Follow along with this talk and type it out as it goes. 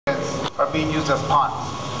are being used as pawns.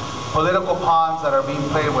 Political pawns that are being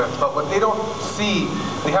played with. But what they don't see,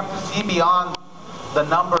 they have to see beyond the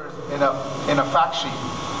numbers in a fact sheet.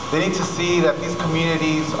 They need to see that these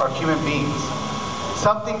communities are human beings.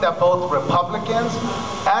 Something that both Republicans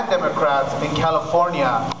and Democrats in California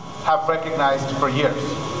have recognized for years.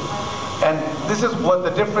 And this is what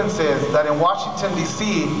the difference is, that in Washington,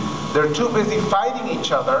 D.C., they're too busy fighting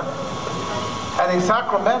each other, and in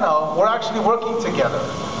Sacramento, we're actually working together.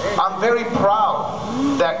 I'm very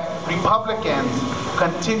proud that Republicans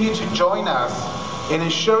continue to join us in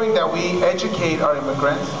ensuring that we educate our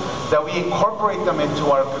immigrants, that we incorporate them into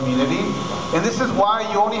our community. And this is why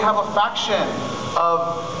you only have a faction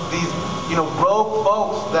of these, rogue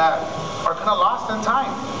folks that are kind of lost in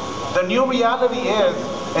time. The new reality is,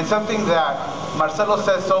 and something that Marcelo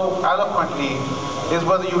says so eloquently, is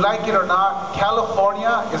whether you like it or not,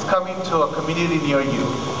 California is coming to a community near you.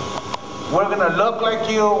 We're gonna look like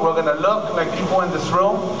you, we're gonna look like people in this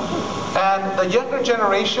room, and the younger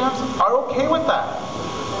generations are okay with that.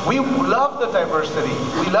 We love the diversity.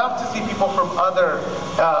 We love to see people from other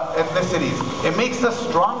ethnicities. It makes us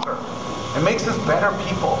stronger. It makes us better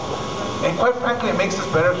people. And quite frankly, it makes us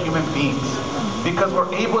better human beings because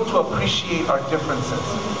we're able to appreciate our differences.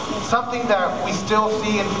 Something that we still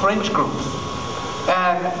see in fringe groups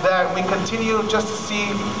and that we continue just to see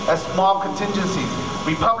as small contingencies.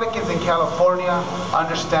 Republicans in California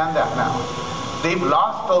understand that now. They've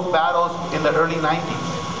lost those battles in the early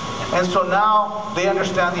 90s. And so now they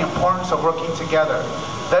understand the importance of working together.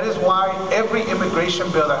 That is why every immigration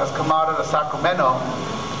bill that has come out of Sacramento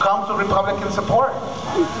comes with Republican support.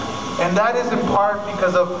 And that is in part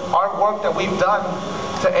because of our work that we've done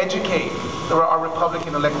to educate our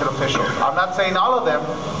Republican elected officials. I'm not saying all of them,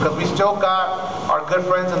 because we still got our good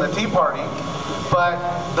friends in the Tea Party, but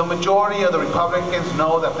the majority of the Republicans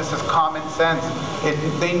know that this is common sense.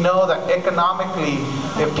 They know that economically,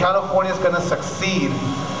 if California is going to succeed,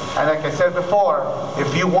 and like I said before,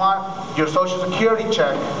 if you want your Social Security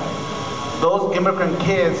check, those immigrant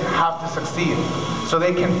kids have to succeed. So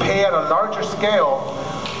they can pay at a larger scale,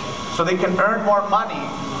 so they can earn more money,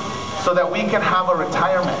 so that we can have a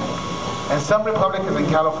retirement. And some Republicans in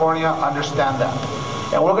California understand that.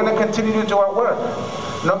 And we're going to continue to do our work.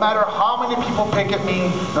 No matter how many people picket me,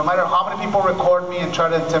 no matter how many people record me and try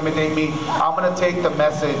to intimidate me, I'm going to take the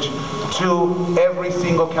message to every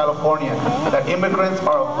single Californian that immigrants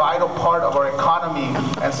are a vital part of our economy,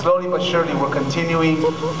 and slowly but surely we're continuing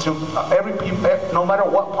to, no matter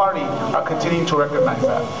what party, are continuing to recognize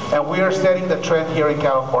that. And we are setting the trend here in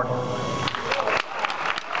California.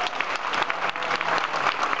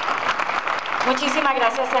 Muchísimas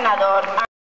gracias, senador.